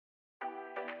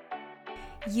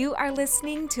You are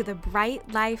listening to the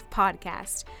Bright Life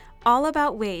Podcast, all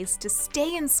about ways to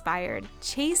stay inspired,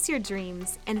 chase your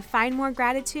dreams, and find more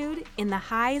gratitude in the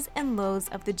highs and lows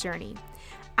of the journey.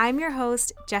 I'm your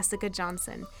host, Jessica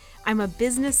Johnson. I'm a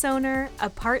business owner, a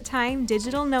part-time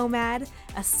digital nomad,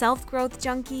 a self-growth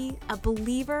junkie, a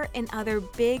believer in other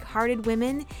big-hearted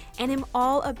women, and am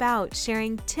all about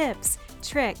sharing tips,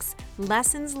 tricks,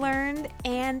 lessons learned,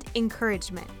 and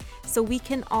encouragement so we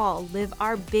can all live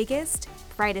our biggest,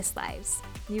 brightest lives.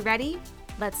 You ready?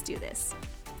 Let's do this.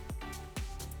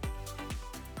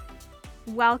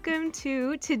 Welcome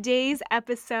to today's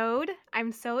episode.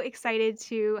 I'm so excited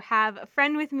to have a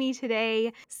friend with me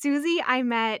today. Susie, I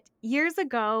met years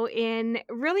ago in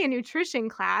really a nutrition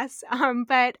class,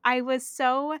 but I was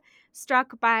so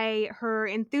struck by her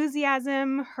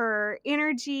enthusiasm, her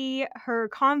energy, her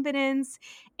confidence.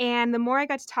 And the more I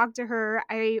got to talk to her,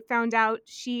 I found out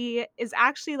she is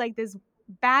actually like this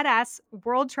badass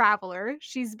world traveler.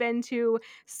 She's been to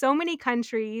so many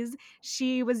countries.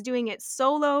 She was doing it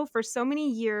solo for so many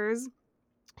years.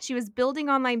 She was building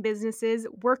online businesses,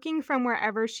 working from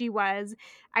wherever she was.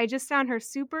 I just found her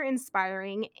super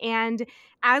inspiring. And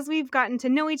as we've gotten to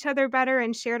know each other better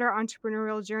and shared our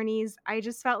entrepreneurial journeys, I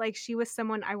just felt like she was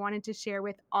someone I wanted to share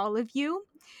with all of you.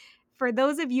 For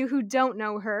those of you who don't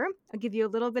know her, I'll give you a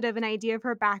little bit of an idea of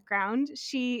her background.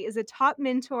 She is a top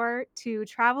mentor to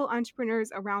travel entrepreneurs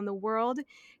around the world.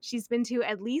 She's been to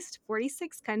at least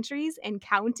 46 countries and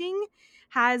counting,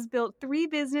 has built 3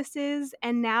 businesses,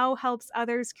 and now helps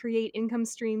others create income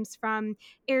streams from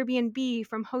Airbnb,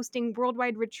 from hosting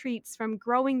worldwide retreats, from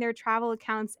growing their travel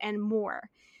accounts, and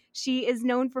more. She is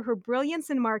known for her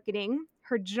brilliance in marketing,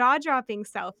 her jaw-dropping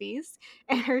selfies,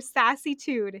 and her sassy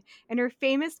tude. And her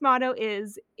famous motto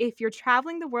is, if you're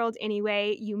traveling the world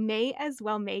anyway, you may as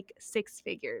well make 6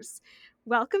 figures.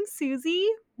 Welcome, Susie.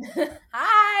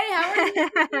 Hi, how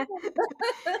are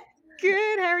you?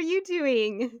 Good. How are you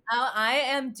doing? Oh, I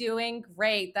am doing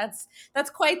great. That's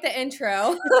quite the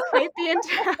intro. It's quite the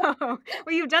intro.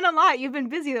 Well, you've done a lot. You've been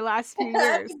busy the last few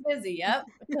I've years. been busy. Yep.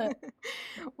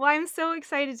 Well, I'm so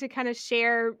excited to kind of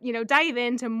share, dive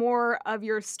into more of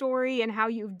your story and how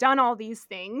you've done all these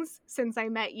things since I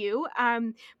met you.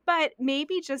 But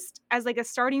maybe just as like a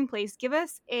starting place, give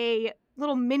us a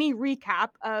little mini recap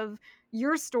of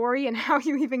your story and how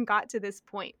you even got to this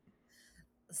point.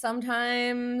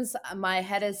 Sometimes my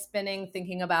head is spinning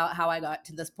thinking about how I got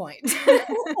to this point.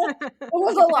 It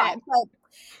was a lot, but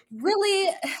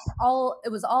really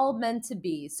it was all meant to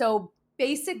be. So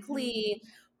basically,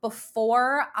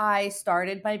 before I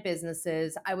started my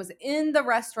businesses, I was in the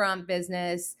restaurant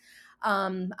business.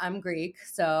 I'm Greek,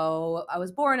 so I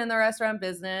was born in the restaurant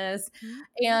business.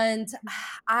 And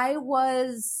I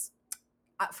was,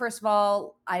 first of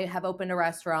all, I have opened a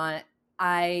restaurant.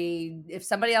 If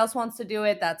somebody else wants to do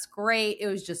it, that's great. It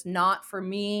was just not for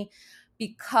me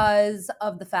because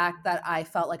of the fact that I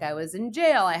felt like I was in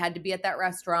jail. I had to be at that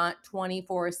restaurant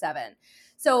 24/7.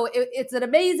 So it's an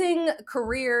amazing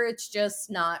career. It's just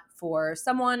not for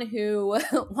someone who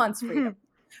wants freedom,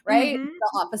 right?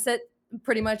 The opposite,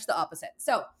 pretty much the opposite.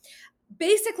 So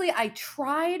basically, I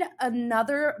tried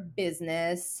another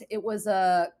business. It was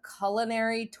a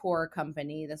culinary tour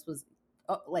company. This was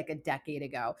like a decade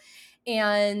ago.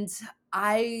 And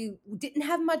I didn't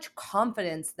have much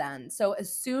confidence then. So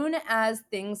as soon as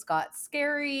things got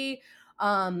scary,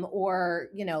 or,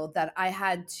 that I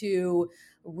had to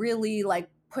really like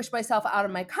push myself out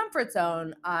of my comfort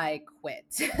zone, I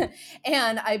quit.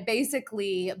 And I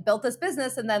basically built this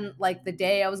business. And then, like, the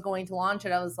day I was going to launch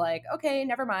it, I was like, okay,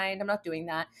 never mind. I'm not doing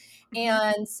that.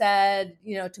 And said,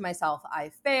 to myself,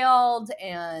 I failed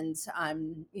and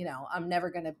I'm never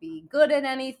going to be good at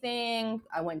anything.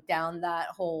 I went down that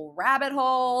whole rabbit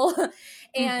hole.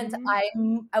 And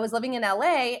I was living in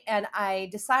LA and I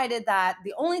decided that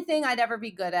the only thing I'd ever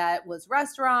be good at was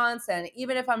restaurants. And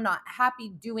even if I'm not happy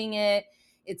doing it,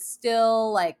 it's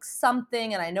still like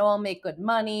something, and I know I'll make good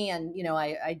money. And,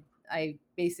 I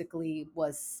basically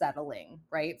was settling,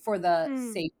 right, for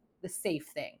the safe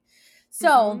thing.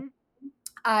 So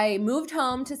I moved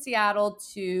home to Seattle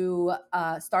to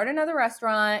start another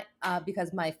restaurant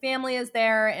because my family is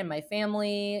there, and my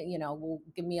family, will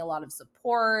give me a lot of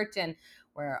support, and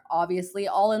we're obviously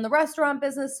all in the restaurant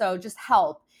business, so just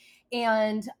help.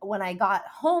 And when I got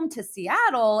home to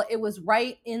Seattle, it was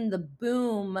right in the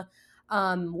boom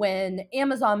when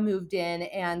Amazon moved in.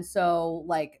 And so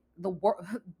like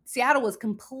Seattle was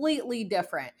completely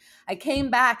different. I came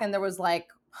back and there was like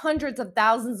hundreds of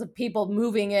thousands of people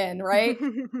moving in, right?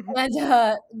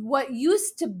 And what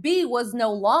used to be was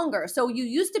no longer. So you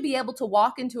used to be able to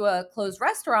walk into a closed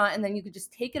restaurant and then you could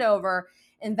just take it over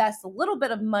invest a little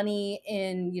bit of money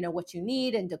in, what you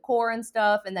need and decor and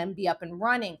stuff, and then be up and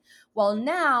running. Well,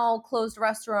 now closed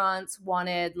restaurants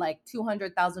wanted like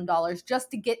 $200,000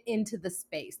 just to get into the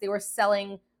space. They were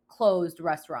selling closed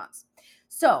restaurants.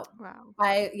 So Wow.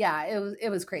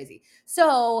 it was crazy.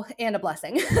 So, and a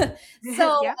blessing.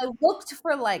 So Yeah. I looked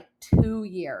for like 2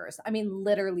 years. I mean,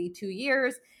 literally 2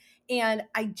 years. And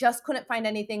I just couldn't find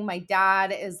anything. My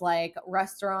dad is like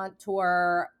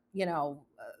restaurateur,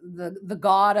 the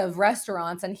god of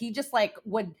restaurants. And he just like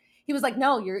he was like,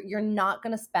 no, you're not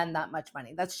going to spend that much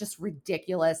money. That's just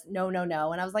ridiculous. No, no,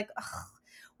 no. And I was like,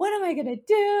 what am I going to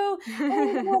do? I don't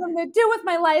even know what I'm going to do with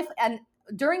my life. And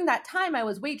during that time, I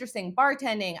was waitressing,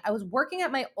 bartending. I was working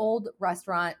at my old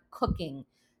restaurant, cooking,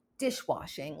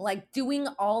 dishwashing, like doing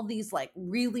all these like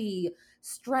really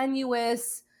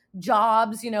strenuous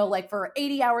jobs, like for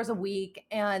 80 hours a week.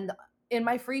 And in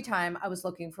my free time, I was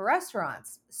looking for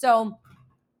restaurants. So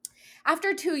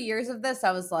after 2 years of this,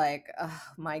 I was like, oh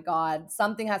my God,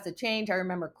 something has to change. I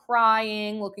remember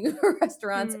crying, looking for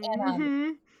restaurants. And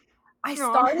Mm-hmm. I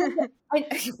started, Aw.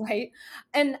 right?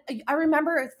 And I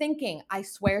remember thinking, I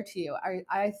swear to you,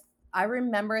 I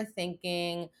remember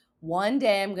thinking one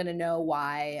day I'm going to know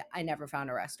why I never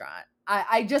found a restaurant.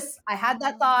 I had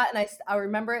that thought, and I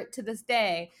remember it to this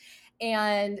day.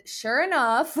 And sure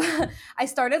enough, I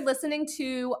started listening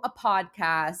to a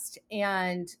podcast,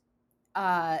 and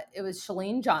it was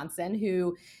Chalene Johnson,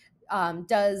 who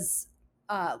does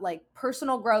like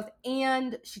personal growth,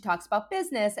 and she talks about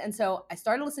business. And so I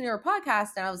started listening to her podcast,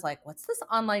 and I was like, what's this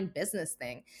online business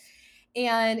thing?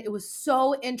 And it was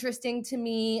so interesting to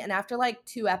me. And after like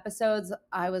 2 episodes,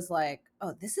 I was like,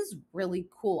 oh, this is really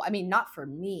cool. I mean, not for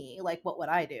me. Like, what would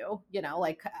I do?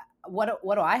 Like what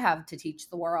do I have to teach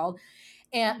the world?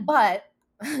 But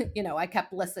I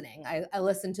kept listening. I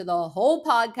listened to the whole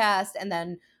podcast, and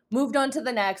then moved on to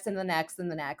the next and the next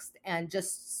and the next, and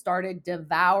just started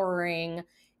devouring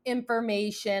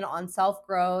information on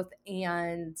self-growth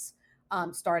and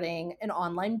starting an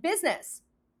online business.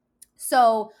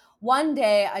 So one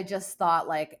day I just thought,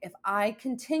 like, if I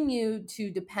continue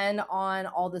to depend on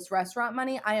all this restaurant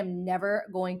money, I am never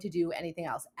going to do anything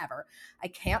else ever. I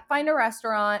can't find a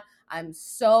restaurant. I'm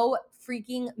so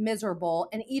freaking miserable.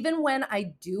 And even when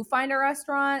I do find a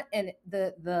restaurant and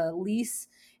the lease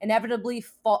inevitably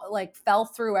fell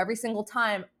through every single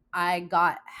time, I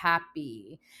got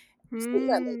happy.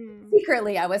 Secretly, Hmm.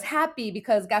 secretly, I was happy,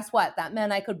 because guess what? That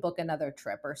meant I could book another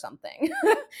trip or something,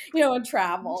 and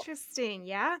travel. Interesting.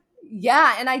 Yeah.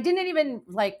 Yeah, and I didn't even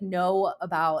like know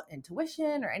about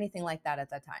intuition or anything like that at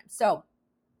that time. So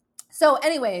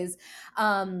anyways,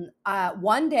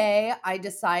 one day I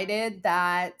decided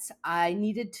that I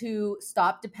needed to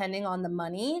stop depending on the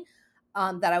money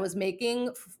that I was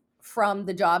making from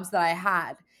the jobs that I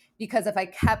had. Because if I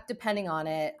kept depending on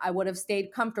it, I would have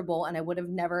stayed comfortable and I would have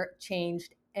never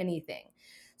changed anything.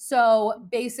 So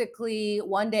basically,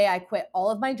 one day I quit all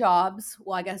of my jobs.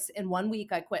 Well, I guess in 1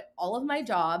 week, I quit all of my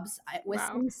jobs with Wow.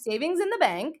 some savings in the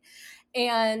bank,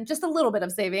 and just a little bit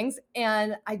of savings.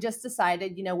 And I just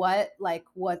decided, you know what? Like,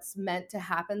 what's meant to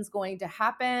happen is going to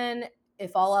happen.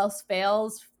 If all else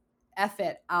fails, F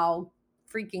it. I'll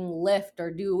freaking Lyft or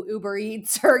do Uber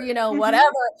Eats or, whatever.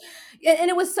 And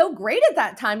it was so great at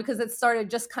that time, because it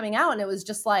started just coming out, and it was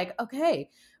just like, okay,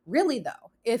 really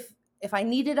though, if I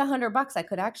needed $100, I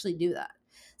could actually do that.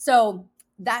 So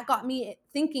that got me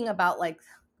thinking about, like,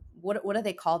 what do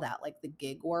they call that? Like the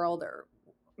gig world, or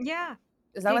Yeah.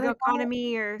 is that what Gig they call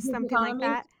economy or it? Gig something like economy?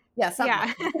 that. Yeah, something Yeah.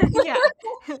 like that. Yeah.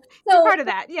 You're So part of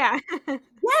that. Yeah.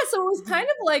 yeah, so it was kind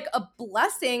of like a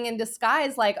blessing in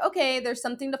disguise. Like, okay, there's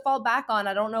something to fall back on.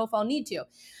 I don't know if I'll need to.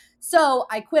 So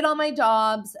I quit all my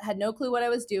jobs, had no clue what I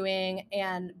was doing.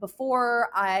 And before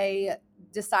I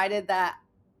decided that,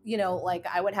 like,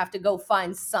 I would have to go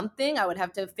find something, I would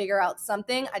have to figure out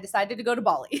something, I decided to go to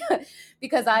Bali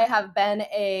because I have been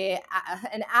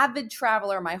an avid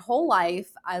traveler my whole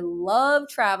life. I love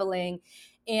traveling.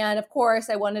 And of course,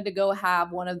 I wanted to go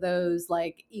have one of those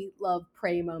like eat, love,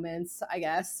 pray moments, I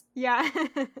guess. Yeah.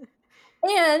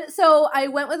 And so I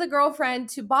went with a girlfriend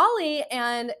to Bali,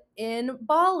 and in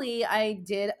Bali, I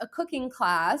did a cooking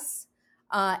class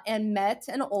and met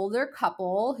an older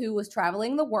couple who was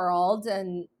traveling the world.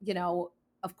 And,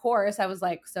 of course, I was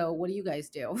like, so what do you guys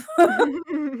do? How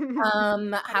How do do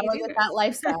you I do get this? that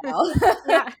lifestyle?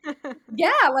 Yeah.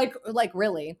 Yeah, like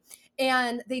really.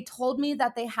 And they told me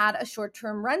that they had a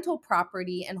short-term rental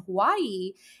property in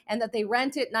Hawaii, and that they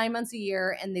rent it 9 months a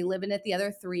year, and they live in it the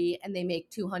other 3, and they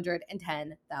make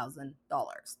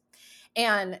 $210,000.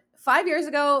 And 5 years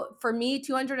ago, for me,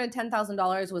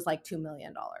 $210,000 was like $2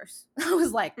 million. I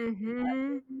was like,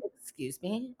 Mhm. excuse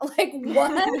me? Like,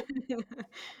 what?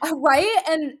 Right?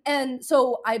 And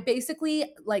so I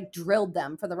basically like drilled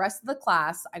them for the rest of the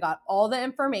class. I got all the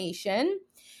information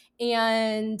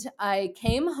and I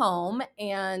came home,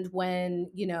 and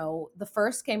when, the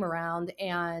first came around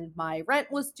and my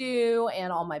rent was due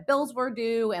and all my bills were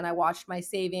due and I watched my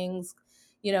savings,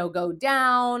 go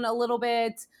down a little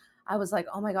bit, I was like,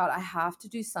 "Oh my god, I have to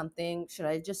do something. Should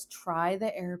I just try the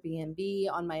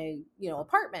Airbnb on my,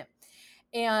 apartment?"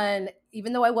 And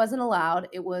even though I wasn't allowed,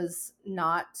 it was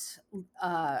not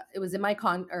it was in my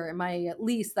or in my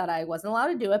lease that I wasn't allowed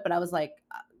to do it, but I was like,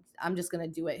 I'm just going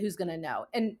to do it. Who's going to know?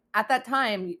 And at that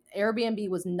time, Airbnb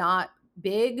was not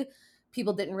big.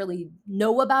 People didn't really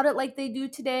know about it like they do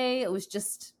today. It was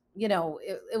just,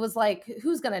 it was like,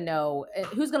 who's going to know?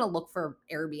 Who's going to look for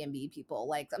Airbnb people?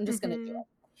 Like, I'm just going to do Mhm. it.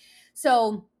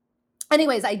 So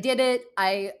anyways, I did it.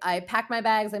 I packed my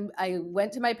bags and I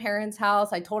went to my parents'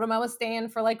 house. I told them I was staying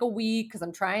for like a week because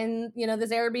I'm trying,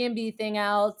 this Airbnb thing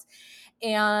out.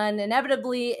 And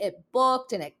inevitably it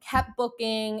booked and it kept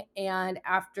booking. And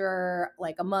after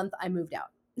like a month, I moved out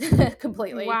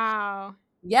completely. Wow.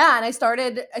 Yeah. And I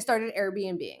started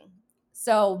Airbnb.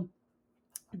 So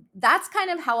that's kind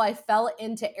of how I fell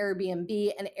into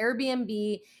Airbnb. And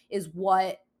Airbnb is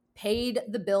what paid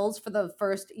the bills for the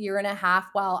first year and a half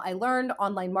while I learned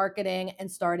online marketing and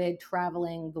started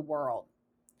traveling the world.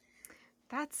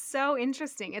 That's so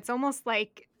interesting. It's almost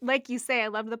like you say, I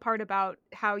love the part about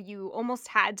how you almost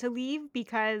had to leave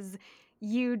because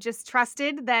you just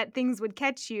trusted that things would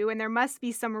catch you and there must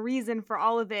be some reason for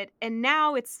all of it. And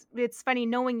now it's funny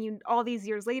knowing you all these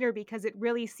years later because it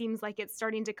really seems like it's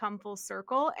starting to come full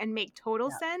circle and make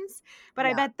total Yeah. sense. But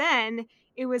I Yeah. bet then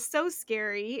it was so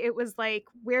scary. It was like,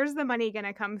 where's the money going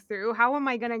to come through? How am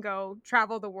I going to go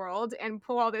travel the world and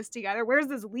pull all this together? Where's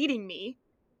this leading me?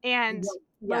 And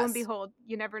lo and Yes. behold,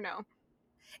 you never know.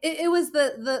 It was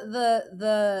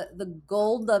the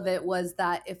gold of it was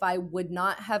that if I would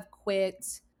not have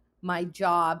quit my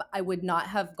job, I would not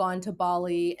have gone to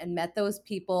Bali and met those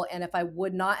people. And if I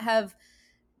would not have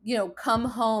come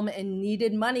home and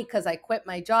needed money because I quit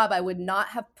my job, I would not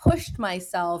have pushed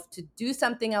myself to do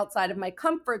something outside of my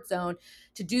comfort zone,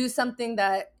 to do something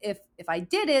that if I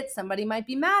did it, somebody might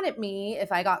be mad at me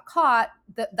if I got caught.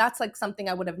 That's like something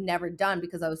I would have never done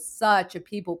because I was such a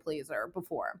people pleaser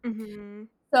before. Mhm.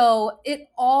 So it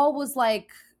all was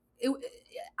like it,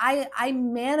 I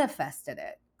manifested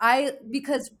it.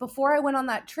 Because before I went on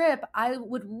that trip, I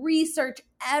would research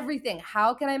everything.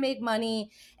 How can I make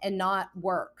money and not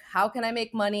work? How can I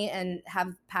make money and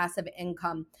have passive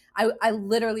income? I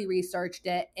literally researched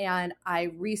it, and I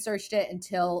researched it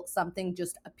until something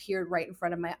just appeared right in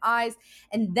front of my eyes.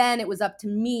 And then it was up to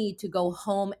me to go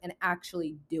home and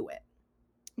actually do it.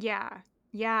 Yeah.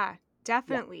 Yeah,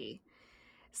 Yeah. definitely.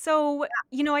 So,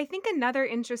 I think another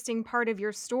interesting part of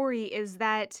your story is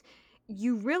that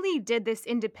you really did this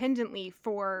independently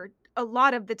for a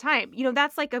lot of the time.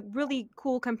 That's like a really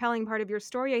cool, compelling part of your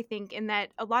story, I think, in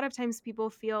that a lot of times people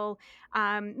feel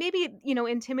maybe,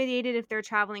 intimidated if they're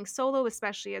traveling solo,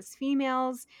 especially as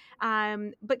females.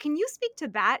 But can you speak to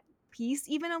that piece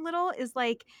even a little? Is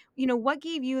like, what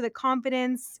gave you the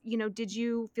confidence? Did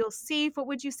you feel safe? What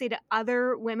would you say to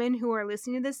other women who are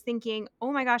listening to this thinking,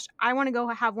 oh my gosh, I want to go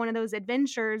have one of those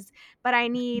adventures, but I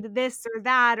need this or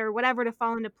that or whatever to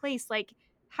fall into place? Like,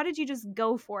 how did you just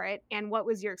go for it? And what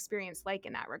was your experience like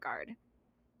in that regard?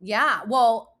 Yeah.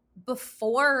 Well,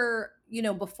 before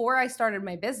I started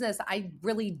my business, I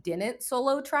really didn't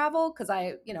solo travel because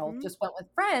I, Mhm. just went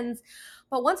with friends.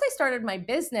 But once I started my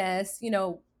business,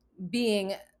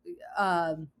 being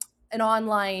um, an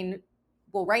online,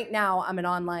 well, right now I'm an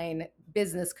online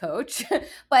business coach,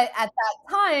 but at that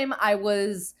time I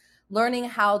was learning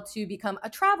how to become a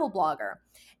travel blogger.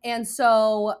 And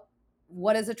so,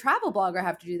 what does a travel blogger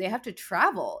have to do? They have to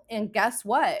travel. And guess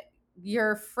what?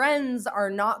 Your friends are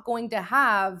not going to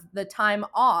have the time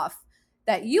off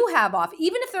that you have off.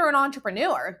 Even if they're an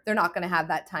entrepreneur, they're not going to have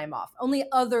that time off. Only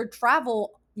other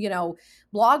travel,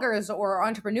 bloggers or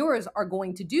entrepreneurs are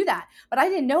going to do that. But I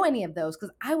didn't know any of those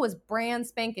because I was brand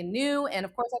spanking new. And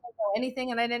of course, I didn't know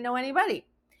anything and I didn't know anybody.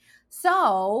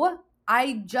 So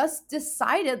I just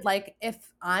decided, like,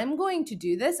 if I'm going to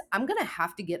do this, I'm going to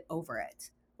have to get over it.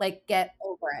 Like, get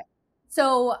over it.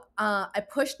 So I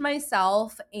pushed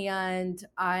myself and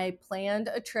I planned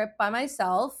a trip by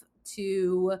myself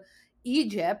to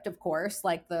Egypt, of course,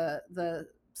 like the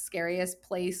scariest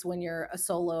place when you're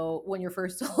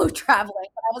first solo traveling.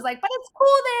 was like, but it's cool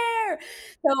there.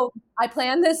 So I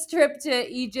planned this trip to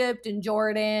Egypt and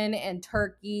Jordan and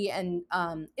Turkey and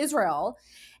Israel.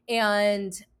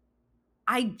 And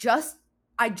I just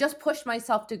I just pushed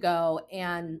myself to go,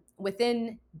 and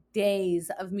within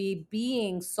days of me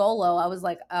being solo, I was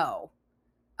like,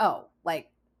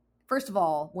 like, first of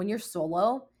all, when you're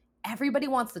solo, everybody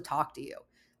wants to talk to you.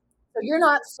 So you're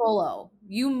not solo.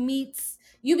 You meet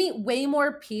way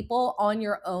more people on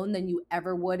your own than you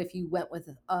ever would if you went with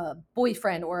a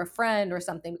boyfriend or a friend or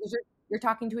something, because you're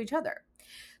talking to each other.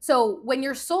 So when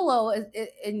you're solo,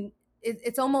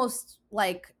 it's almost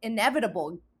like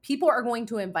inevitable. People are going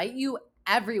to invite you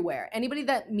everywhere. Anybody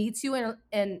that meets you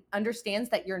and understands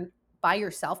that you're by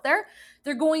yourself there,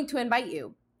 they're going to invite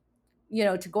you,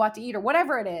 to go out to eat or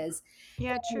whatever it is.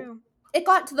 Yeah, And true. it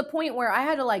got to the point where I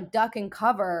had to like duck and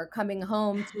cover coming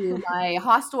home to my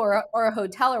hostel or a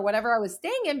hotel or whatever I was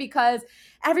staying in, because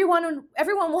everyone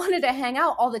wanted to hang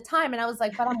out all the time, and I was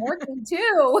like, but I'm working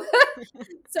too.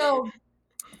 so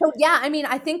so yeah, I mean,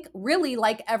 I think really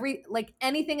like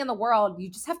anything in the world, you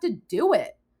just have to do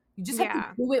it. You just have to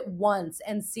Yeah. do it once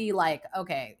and see like,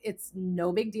 okay, it's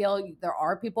no big deal. There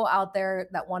are people out there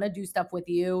that want to do stuff with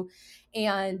you,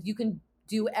 and you can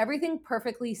do everything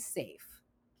perfectly safe.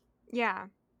 Yeah.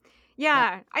 Yeah.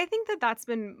 Yeah, I think that that's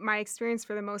been my experience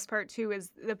for the most part too,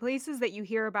 is the places that you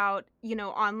hear about,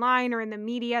 online or in the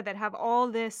media that have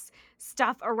all this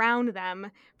stuff around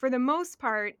them. For the most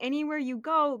part, anywhere you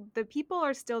go, the people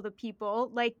are still the people.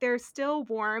 Like they're still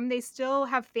warm, they still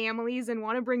have families and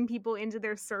want to bring people into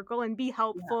their circle and be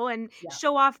Yeah. helpful and Yeah.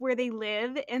 show off where they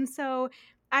live. And so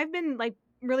I've been like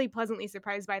really pleasantly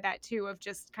surprised by that too, of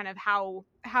just kind of how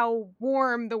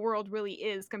warm the world really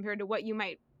is compared to what you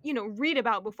might read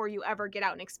about before you ever get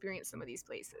out and experience some of these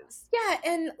places. Yeah,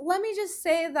 and let me just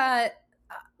say that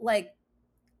like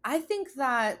I think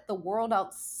that the world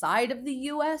outside of the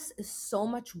US is so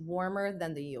much warmer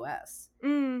than the US.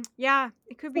 Yeah,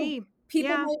 it could So be.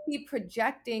 people Yeah. might be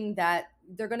projecting that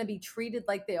they're going to be treated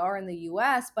like they are in the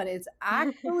US, but it's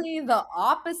actually the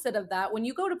opposite of that. When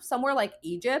you go to somewhere like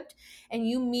Egypt and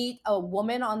you meet a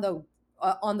woman on the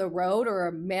road or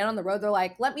a man on the road, they're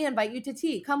like, "Let me invite you to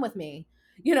tea. Come with me."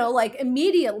 Like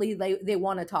immediately they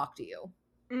want to talk to you.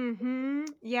 Mhm.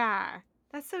 Yeah.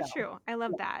 That's so So, true. I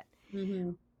love yeah. that.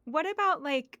 Mhm. What about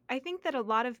like I think that a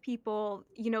lot of people,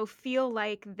 feel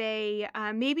like they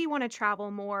maybe want to travel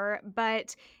more,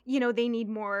 but they need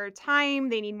more time,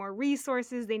 they need more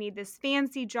resources, they need this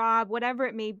fancy job, whatever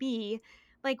it may be.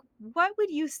 Like, what would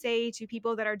you say to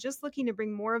people that are just looking to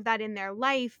bring more of that in their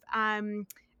life?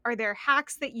 Are there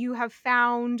hacks that you have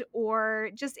found,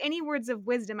 or just any words of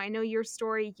wisdom? I know your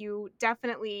story, you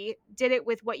definitely did it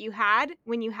with what you had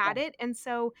when you Yeah. had it. And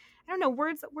so I don't know,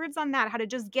 words on that, how to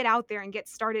just get out there and get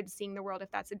started seeing the world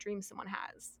if that's a dream someone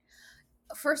has.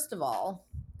 First of all,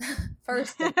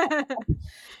 first of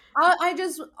I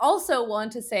just also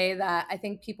want to say that I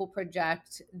think people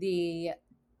project the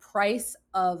price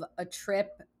of a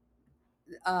trip,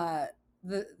 uh,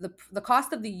 the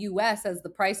cost of the US as the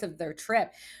price of their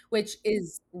trip, which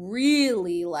is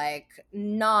really like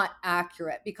not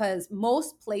accurate, because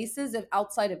most places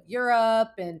outside of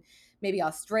Europe and maybe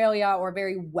Australia or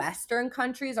very Western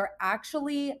countries are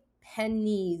actually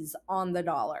pennies on the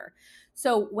dollar.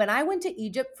 So when I went to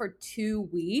Egypt for 2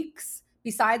 weeks,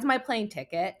 besides my plane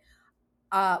ticket,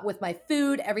 with my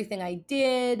food, everything I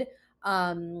did,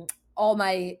 um, all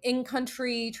my in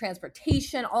country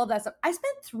transportation, all of that stuff. I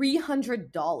spent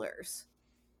 $300.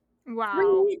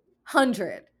 Wow.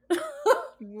 300.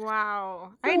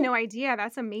 Wow. I had So no idea.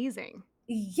 That's amazing.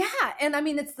 yeah, and I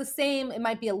mean it's the same. It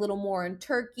might be a little more in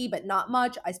Turkey, but not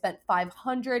much. I spent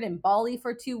 500 in Bali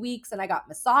for 2 weeks, and I got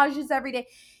massages every day.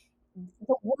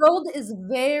 The world is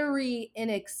very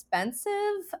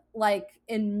inexpensive, like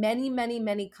in many many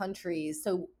many countries.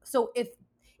 So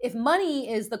if money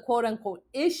is the quote unquote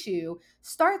issue,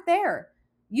 start there.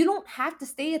 You don't have to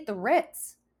stay at the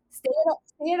Ritz. Stay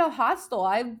at a hostel.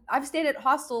 I've stayed at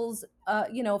hostels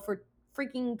for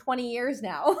freaking 20 years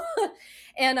now.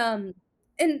 And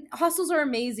and hostels are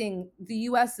amazing. The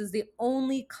US is the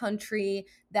only country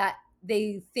that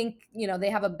they think, they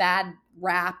have a bad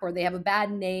rap or they have a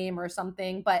bad name or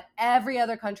something, but every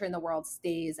other country in the world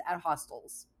stays at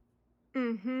hostels.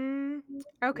 Mhm.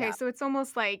 Okay, Yeah. so it's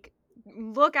almost like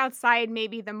look outside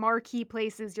maybe the marquee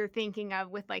places you're thinking of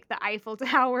with, like, the Eiffel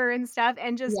Tower and stuff,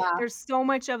 and just Yeah. there's so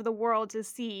much of the world to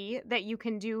see that you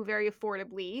can do very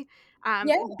affordably,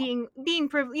 Yeah. being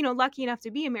lucky enough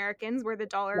to be Americans where the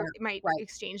Yeah. dollar might Right.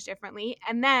 exchange differently,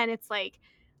 and then it's like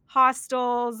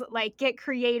hostels, like, get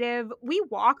creative. We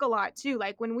walk a lot too,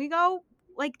 like, when we go,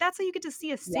 like that's how you get to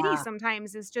see a city Yeah.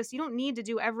 sometimes, is just you don't need to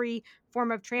do every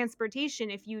form of transportation.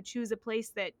 If you choose a place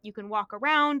that you can walk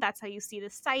around, that's how you see the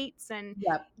sights and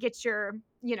Yep. get your,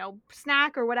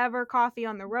 snack or whatever, coffee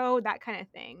on the road, that kind of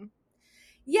thing.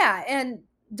 Yeah, and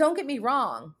don't get me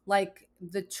wrong, like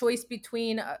the choice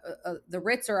between the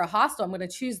Ritz or a hostel, I'm going to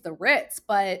choose the Ritz.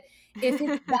 But if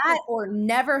it's that or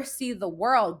never see the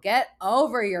world, get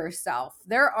over yourself.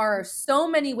 There are so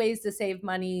many ways to save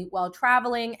money while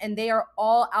traveling, and they are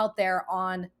all out there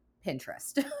on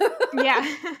Pinterest. Yeah.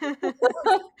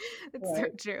 It's so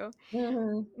Right. true.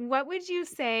 Hmm. What would you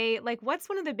say, like, what's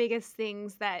one of the biggest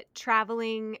things that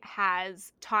traveling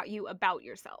has taught you about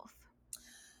yourself?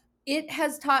 It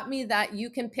has taught me that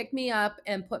you can pick me up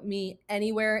and put me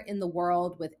anywhere in the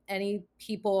world with any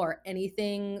people or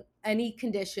anything, any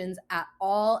conditions at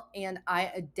all, and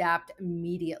I adapt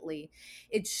immediately.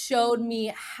 It showed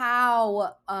me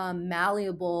how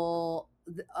malleable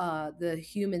the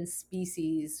human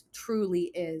species truly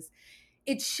is.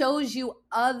 It shows you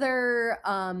other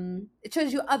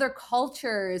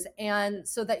cultures, and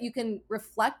so that you can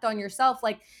reflect on yourself.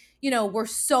 Like, we're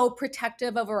so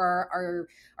protective over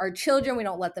our children. We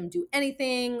don't let them do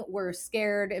anything. We're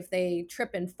scared if they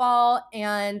trip and fall.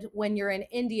 And when you're in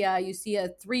India, you see a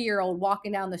 3-year-old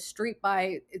walking down the street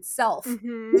by itself. you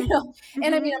Mhm. know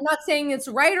and I mean, Mhm. I'm not saying it's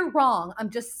right or wrong.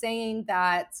 I'm just saying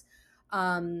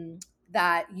um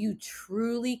that you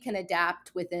truly can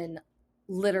adapt within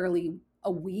literally a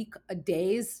week, a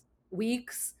days,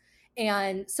 weeks.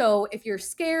 And so if you're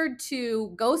scared to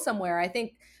go somewhere, I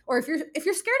think, or if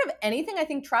you're scared of anything, I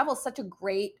think travel is such a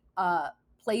great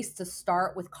place to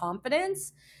start with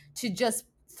confidence, to just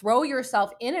throw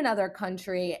yourself in another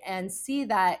country and see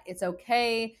that it's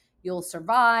okay. You'll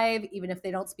survive. Even if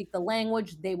they don't speak the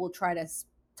language, they will try to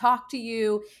talk to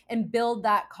you, and build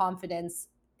that confidence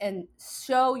and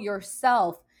show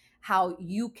yourself how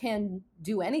you can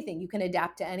do anything. You can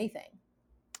adapt to anything.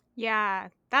 Yeah,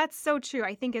 that's so true.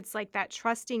 I think it's like that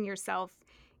trusting yourself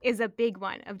is a big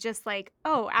one, of just like,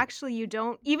 oh, actually, you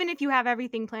don't, even if you have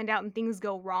everything planned out and things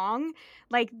go wrong,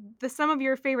 like some of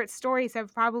your favorite stories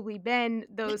have probably been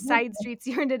those side streets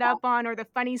you ended up on, or the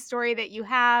funny story that you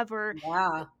have, or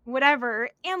Yeah. whatever.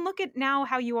 And look at now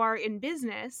how you are in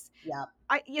business. Yeah.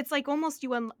 It's like almost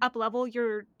you up level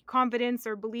your confidence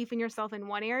or belief in yourself in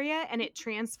one area, and it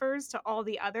transfers to all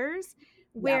the others,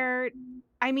 Yeah. where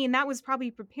I mean, that was probably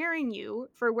preparing you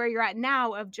for where you're at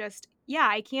now, of just, yeah,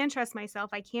 I can trust myself.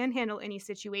 I can handle any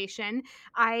situation.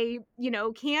 I,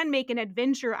 can make an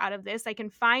adventure out of this. I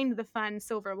can find the fun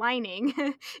silver lining,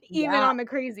 even Yeah. on the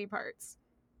crazy parts.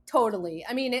 Totally.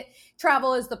 I mean,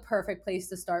 travel is the perfect place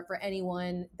to start for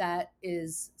anyone that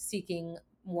is seeking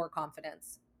more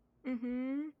confidence.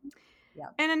 Hmm. Yeah.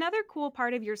 And another cool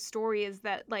part of your story is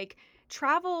that, like,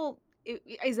 travel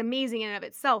is amazing in and of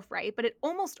itself, right? But it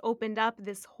almost opened up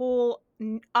this whole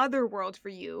other world for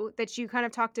you that you kind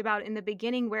of talked about in the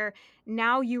beginning, where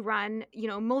now you run,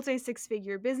 multi six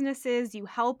figure businesses, you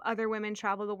help other women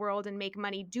travel the world and make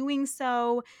money doing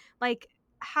so. Like,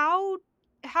 how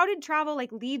how did travel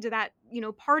like lead to that,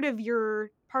 part of your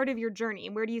journey,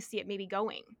 and where do you see it maybe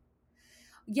going?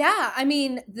 Yeah, I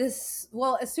mean,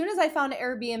 well, as soon as I found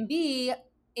Airbnb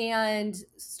and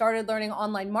started learning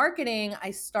online marketing,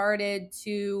 I started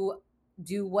to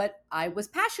do what I was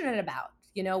passionate about.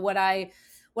 What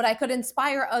I could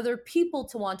inspire other people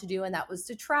to want to do, and that was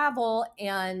to travel,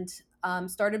 and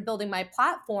started building my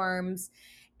platforms.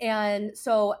 And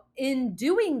so, in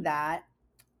doing that,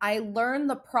 I learned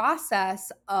the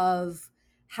process of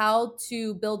how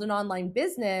to build an online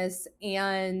business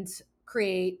and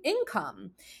create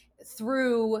income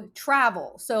through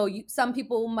travel. So some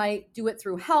people might do it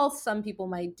through health, some people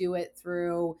might do it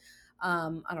through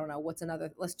I don't know what's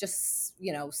another. Let's just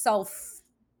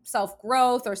self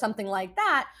growth or something like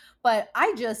that. But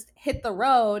I just hit the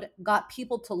road, got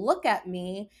people to look at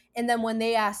me, and then when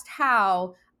they asked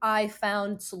how, I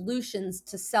found solutions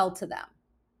to sell to them.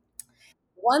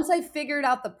 Once I figured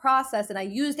out the process and I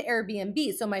used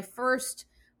Airbnb, so my first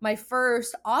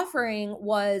offering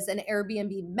was an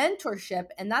Airbnb mentorship,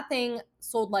 and that thing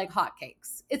sold like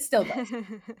hotcakes. It still does.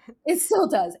 It still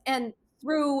does. And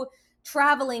through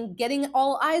traveling, getting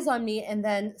all eyes on me, and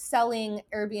then selling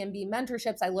Airbnb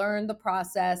mentorships, I learned the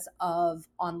process of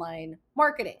online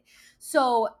marketing.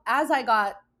 So as I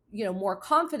got, more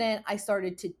confident, I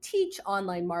started to teach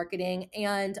online marketing.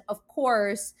 And of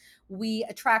course, we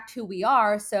attract who we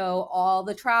are. So all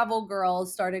the travel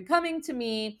girls started coming to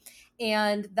me.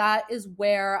 And that is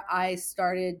where I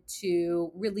started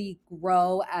to really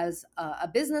grow as a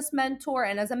business mentor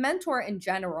and as a mentor in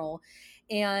general.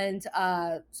 And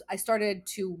I started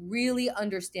to really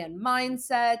understand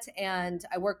mindset, and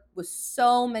I work with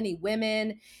so many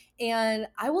women. And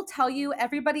I will tell you,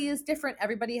 everybody is different.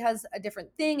 Everybody has a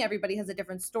different thing. Everybody has a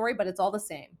different story, but it's all the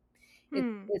same.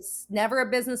 Hmm. It's never a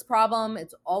business problem.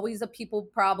 It's always a people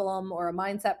problem or a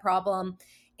mindset problem.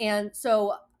 And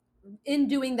so, in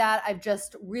doing that, I've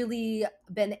just really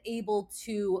been able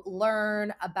to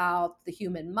learn about the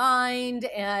human mind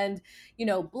and,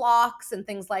 blocks and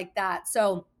things like that.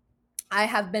 So, I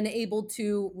have been able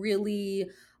to really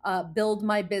build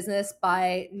my business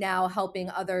by now helping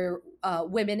other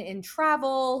women in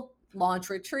travel launch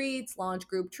retreats, launch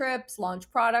group trips, launch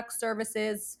products,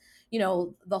 services,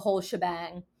 the whole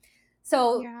shebang.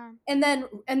 So, Yeah. and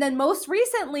then most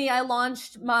recently I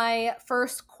launched my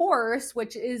first course,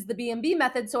 which is the B&B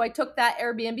method. So I took that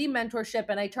Airbnb mentorship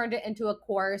and I turned it into a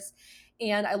course,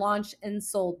 and I launched and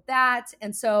sold that.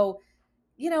 And so,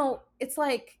 it's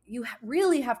like you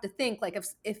really have to think, like,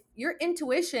 if your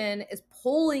intuition is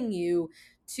pulling you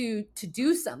to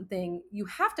do something, you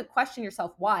have to question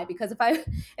yourself why. Because if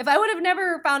I would have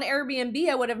never found Airbnb,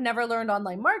 I would have never learned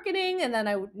online marketing, and then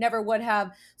I never would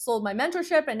have sold my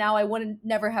mentorship, and now I wouldn't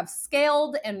never have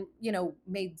scaled and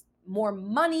made more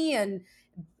money and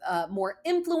more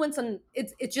influence, and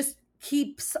it just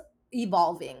keeps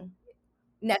evolving,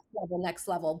 next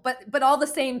level, but all the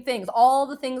same things, all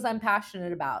the things I'm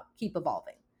passionate about keep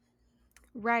evolving.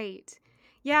 Right.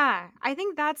 Yeah, I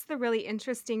think that's the really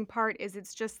interesting part is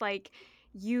it's just like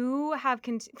you have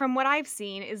from what I've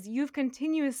seen is you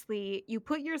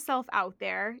put yourself out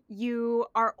there. You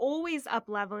are always up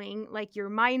leveling like your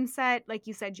mindset, like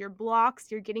you said your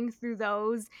blocks, you're getting through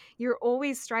those. You're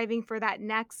always striving for that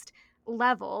next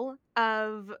level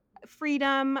of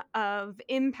freedom, of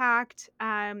impact,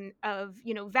 of,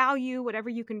 value, whatever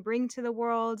you can bring to the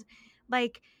world.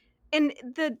 Like and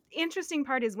the interesting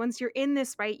part is once you're in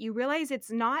this, right, you realize it's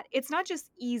not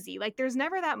just easy. Like there's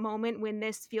never that moment when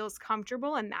this feels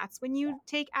comfortable and that's when you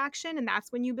take action and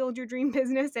that's when you build your dream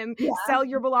business and Yeah. sell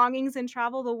your belongings and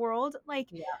travel the world.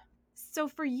 Like Yeah. so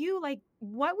for you, like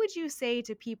what would you say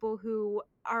to people who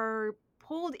are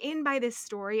pulled in by this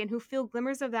story and who feel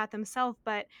glimmers of that themselves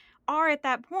but are at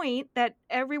that point that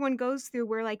everyone goes through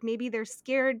where like maybe they're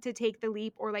scared to take the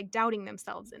leap or like doubting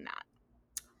themselves in that?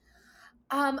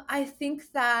 I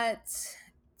think that,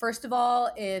 first of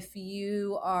all, if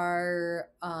you are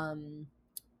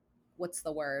what's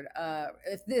the word,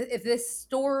 if this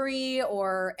story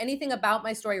or anything about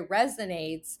my story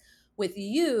resonates with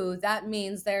you, that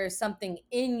means there's something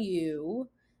in you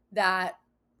that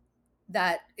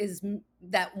that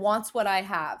wants what I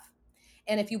have.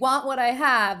 And if you want what I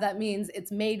have, that means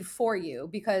it's made for you,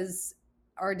 because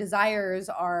our desires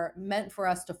are meant for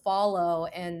us to follow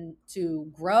and to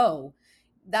grow.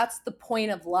 That's the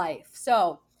point of life.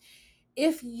 So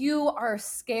if you are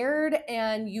scared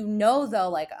and though,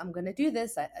 like, I'm going to do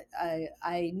this,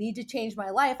 I need to change my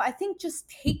life, I think just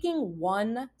taking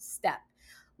one step.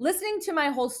 Listening to my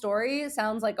whole story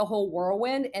sounds like a whole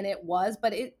whirlwind, and it was,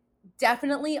 but it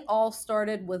definitely all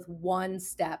started with one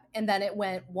step, and then it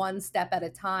went one step at a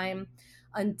time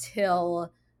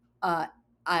until uh,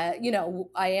 I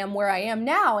am where I am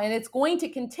now, and it's going to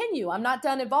continue. I'm not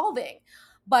done evolving.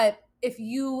 But if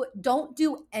you don't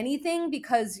do anything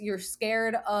because you're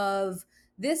scared of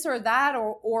this or that,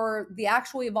 or the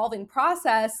actual evolving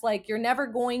process, like, you're never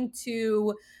going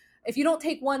to, if you don't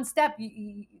take one step,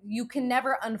 you can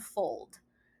never unfold,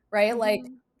 right? Like,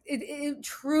 Mhm. it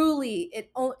truly,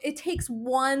 it takes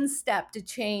one step to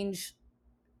change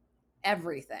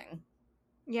everything.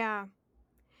 Yeah.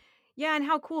 Yeah, and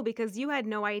how cool because you had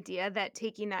no idea that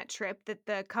taking that trip that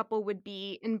the couple would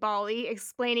be in Bali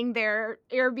explaining their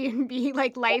Airbnb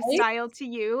like Right? lifestyle to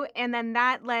you, and then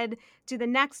that led to the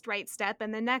next right step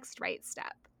and the next right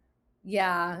step.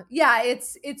 Yeah. Yeah,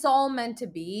 it's all meant to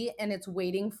be, and it's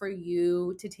waiting for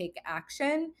you to take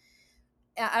action.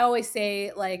 I always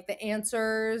say, like, the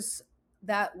answers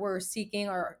that we're seeking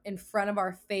are in front of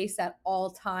our face at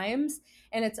all times,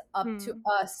 and it's up to Hmm.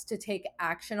 us to take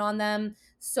action on them.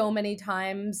 So many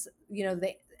times,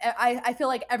 I feel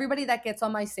like everybody that gets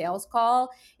on my sales call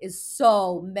is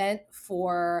so meant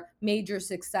for major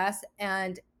success,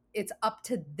 and it's up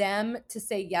to them to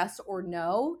say yes or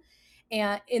no,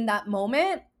 and in that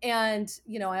moment. And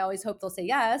I always hope they'll say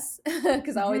yes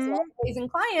because I always love Mhm. raising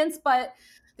clients, but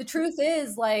the truth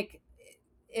is, like,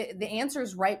 the answer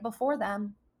is right before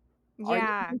them. Are you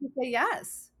Yeah. going to say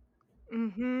yes?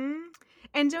 Mhm.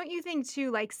 And don't you think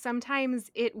too, like, sometimes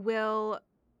it'll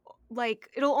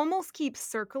almost keep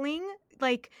circling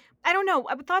like, I don't know,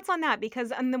 thoughts on that?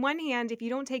 Because on the one hand, if you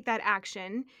don't take that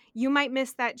action, you might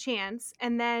miss that chance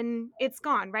and then it's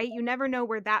gone, right? You never know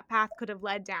where that path could have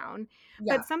led down.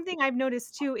 But Yeah. something I've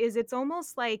noticed too is it's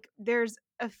almost like there's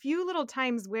a few little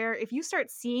times where if you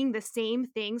start seeing the same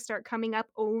thing start coming up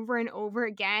over and over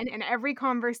again, and every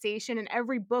conversation and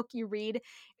every book you read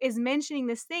is mentioning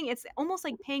this thing, it's almost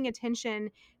like paying attention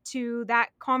to that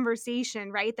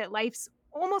conversation, right? That life's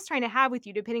almost trying to have with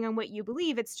you, depending on what you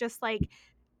believe. It's just like,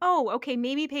 oh, okay,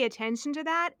 maybe pay attention to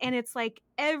that. And it's like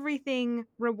everything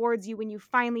rewards you when you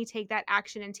finally take that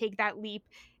action and take that leap.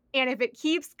 And if it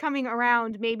keeps coming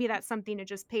around, maybe that's something to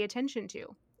just pay attention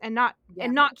to and not Yeah.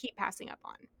 and not keep passing up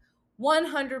on.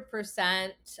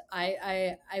 100%.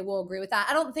 I will agree with that.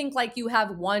 I don't think like you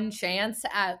have one chance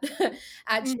at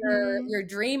at Mhm. your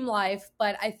dream life,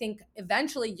 but I think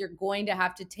eventually you're going to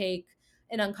have to take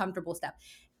an uncomfortable step.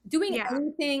 Doing Yeah.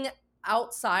 anything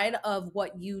outside of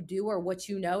what you do or what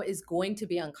you know is going to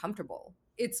be uncomfortable.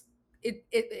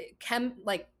 It can,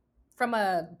 like, from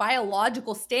a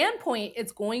biological standpoint,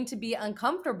 it's going to be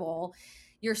uncomfortable.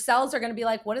 Your cells are going to be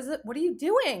like, what is it, what are you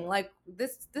doing, like,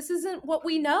 this isn't what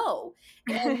we know.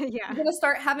 And you're Yeah. going to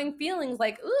start having feelings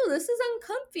like, ooh, this is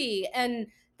uncomfy. And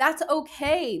that's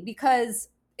okay, because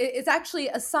it's actually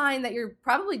a sign that you're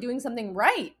probably doing something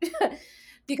right.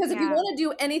 Because if you Yeah. want to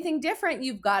do anything different,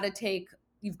 you've got to take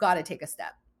a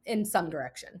step in some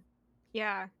direction.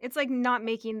 Yeah. It's like not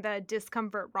making the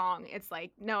discomfort wrong. It's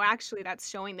like, no, actually that's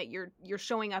showing that you're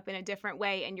showing up in a different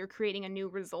way and you're creating a new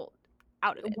result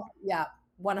out of it. Yeah,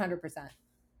 100%.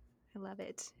 I love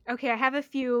it. Okay, I have a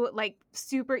few like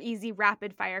super easy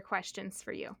rapid fire questions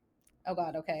for you. Oh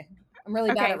God, okay. I'm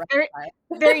really bad at Okay, rapid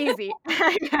they're easy.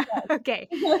 I know. Okay.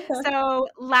 fire. So,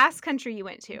 last country you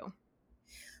went to?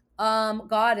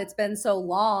 God, it's been so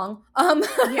long.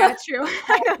 Yeah, true.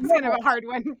 I know it's kind of a hard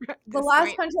one at The this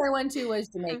last point. country I went to was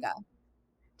Jamaica.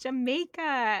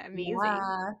 Jamaica,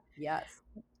 amazing. Yeah, yes.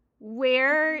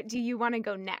 Where do you wanna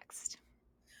go next?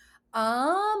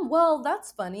 Well,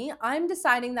 that's funny. I'm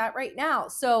deciding that right now.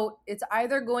 So it's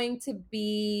either going to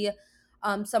be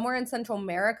somewhere in Central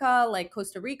America, like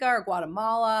Costa Rica or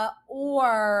Guatemala,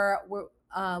 or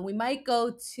we might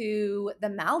go to the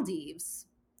Maldives.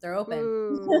 They're open.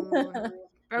 Ooh,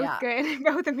 both Yeah, good,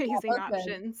 both amazing both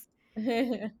options.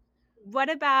 good. What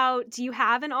about do you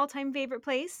have an all-time favorite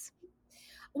place?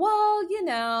 Well,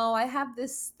 I have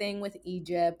this thing with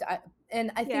Egypt.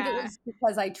 And I think it Yeah, was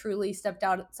because I truly stepped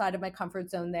outside of my comfort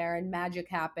zone there and magic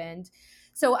happened.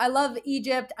 So I love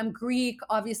Egypt. I'm Greek.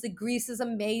 Obviously, Greece is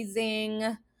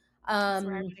amazing. that's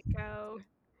where I Um, wanna go.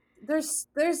 there's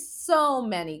so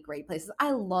many great places.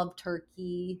 I love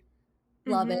Turkey.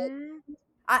 Love it. Mhm,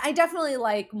 I definitely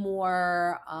like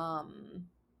more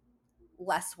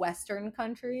less Western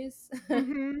countries.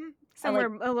 mhm. I like,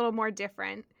 Somewhere a little more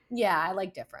different. yeah, I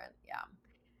like different. Yeah.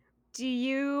 Do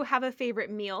you have a favorite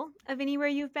meal of anywhere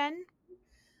you've been?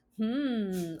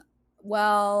 Hmm.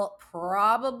 Well,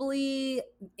 probably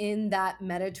in that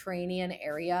Mediterranean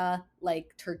area,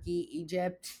 like Turkey,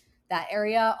 Egypt, that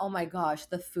area. Oh my gosh,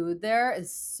 the food there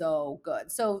is so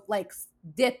good. So, like,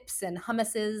 dips and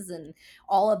hummuses and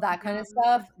all of that kind of Yum.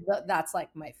 stuff, that's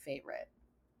like my favorite.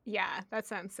 Yeah, that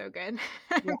sounds so good.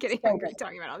 Yeah, I'm getting so hungry good.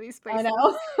 talking about all these I places.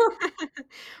 know.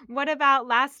 What about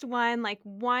last one, like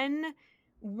one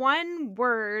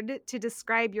word to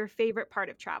describe your favorite part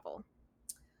of travel?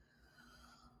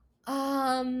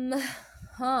 um,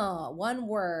 one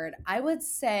word. I would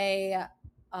say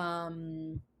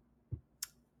um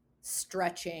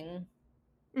stretching.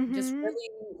 Just Mhm. really,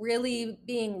 really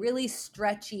being really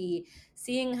stretchy,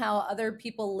 seeing how other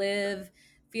people live,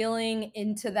 feeling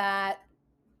into that,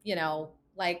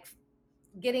 like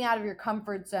getting out of your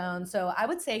comfort zone. So I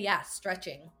would say, yeah,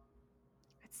 stretching.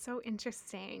 It's so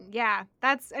interesting. Yeah,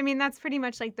 that's I mean, that's pretty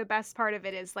much like the best part of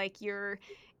it is like you're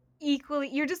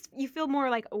just you feel more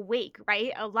like awake,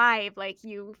 right? Alive, like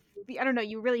I don't know,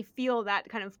 you really feel that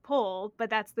kind of pull, but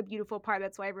that's the beautiful part.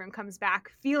 That's why everyone comes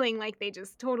back feeling like they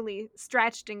just totally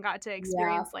stretched and got to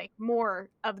Yeah. experience like more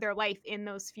of their life in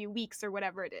those few weeks or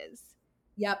whatever it is.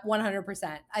 Yep,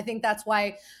 100%. I think that's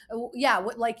why, yeah,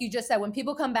 like you just said, when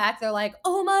people come back, they're like,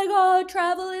 "Oh my God,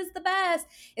 travel is the best."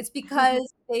 It's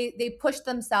because they pushed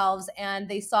themselves and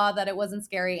they saw that it wasn't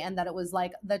scary and that it was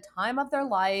like the time of their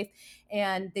life,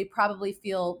 and they probably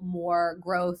feel more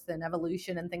growth and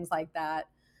evolution and things like that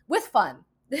with fun.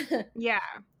 That's Yeah,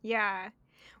 yeah.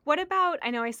 What about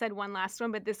I know I said one last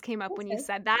one, but this came up when you it.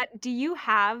 said that. Do you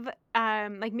have,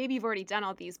 like, maybe you've already done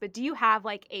all these, but do you have,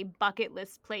 like, a bucket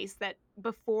list place that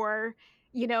before,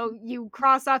 you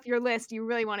cross off your list, you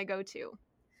really wanna go to?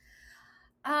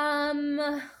 Um,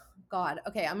 God.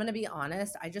 Okay, I'm gonna be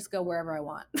honest. I just go wherever I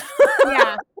want.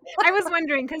 Yeah. I was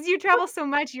wondering because you travel so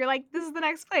much, you're like, "This is the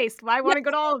next place. Well, I wanna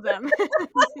go to all of them."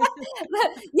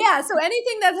 Yeah, so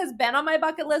anything that has been on my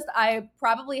bucket list, I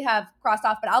probably have crossed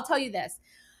off, but I'll tell you this.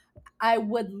 I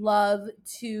would love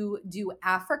to do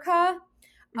Africa.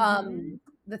 Mhm.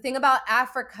 The thing about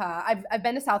Africa, I've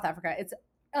been to South Africa. It's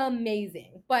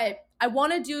amazing, but I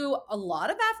want to do a lot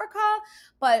of Africa,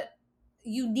 but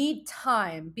you need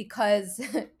time because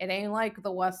it ain't like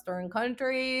the Western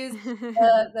countries.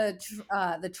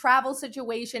 The travel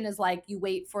situation is like you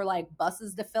wait for like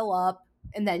buses to fill up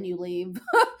and then you leave.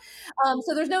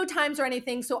 So there's no times or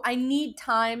anything. So I need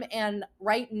time. And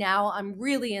right now I'm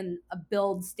really in a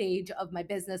build stage of my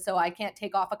business. So I can't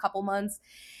take off a couple months.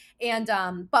 And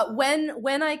but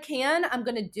when I can, I'm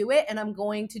gonna do it, and I'm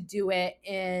going to do it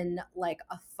in like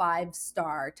a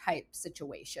 5-star type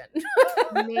situation.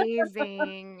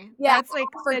 Amazing. Yeah, That's like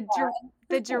Africa.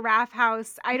 the giraffe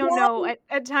house. I don't know Yeah,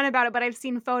 a ton about it, but I've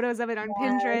seen photos of it on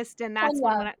yes. Pinterest, and that's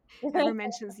one Kenya. when it ever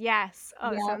mentions yes.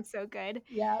 Oh, it Yeah, sounds so good.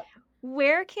 yeah.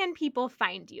 Where can people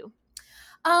find you?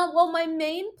 Well, my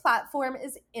main platform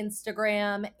is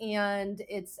Instagram, and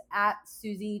it's at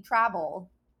Suzie Travel.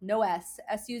 No S,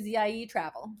 Suzie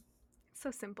Travel.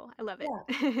 So simple. I love Yeah,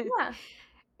 it. yeah.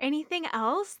 Anything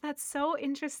else? That's so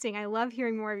interesting. I love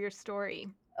hearing more of your story.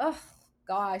 Oh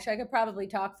gosh, I could probably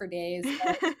talk for days.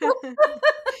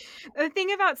 The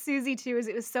thing about Susie too is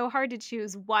it was so hard to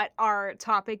choose what our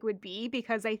topic would be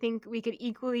because I think we could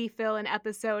equally fill an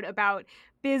episode about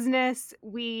business.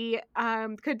 We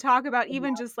could talk about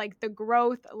even just like the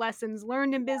growth lessons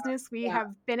learned in business. We Yeah,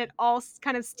 have been at all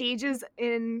kind of stages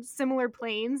in similar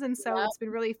planes, and so yeah. it's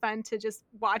been really fun to just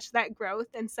watch that growth.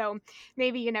 And so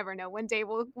maybe you never know. One day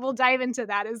we'll dive into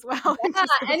that as well and Yeah,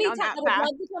 just go down anytime. that I would path.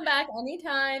 love to come back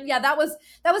anytime. Yeah, that was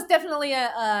definitely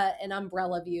a an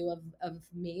umbrella view of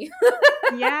me.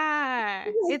 Yeah,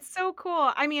 it's so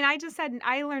cool. I mean,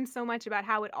 I learned so much about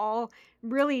how it all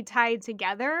really tied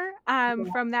together, Yeah,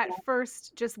 from that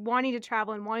first just wanting to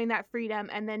travel and wanting that freedom,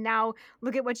 and then now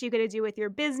look at what you get to do with your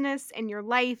business and your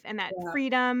life and that yeah,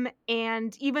 freedom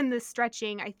and even the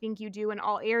stretching I think you do in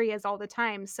all areas all the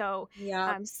time. So,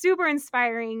 yeah. super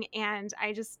inspiring, and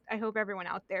I hope everyone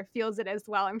out there feels it as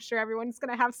well. I'm sure everyone's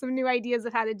gonna have some new ideas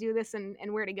of how to do this and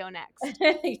where to go next.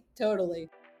 Totally.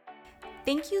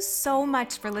 Thank you so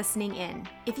much for listening in.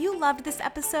 If you loved this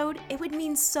episode, it would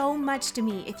mean so much to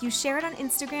me if you share it on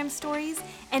Instagram stories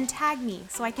and tag me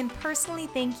so I can personally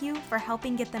thank you for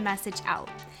helping get the message out.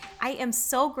 I am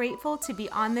so grateful to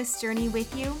be on this journey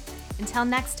with you. Until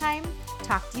next time,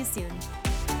 talk to you soon.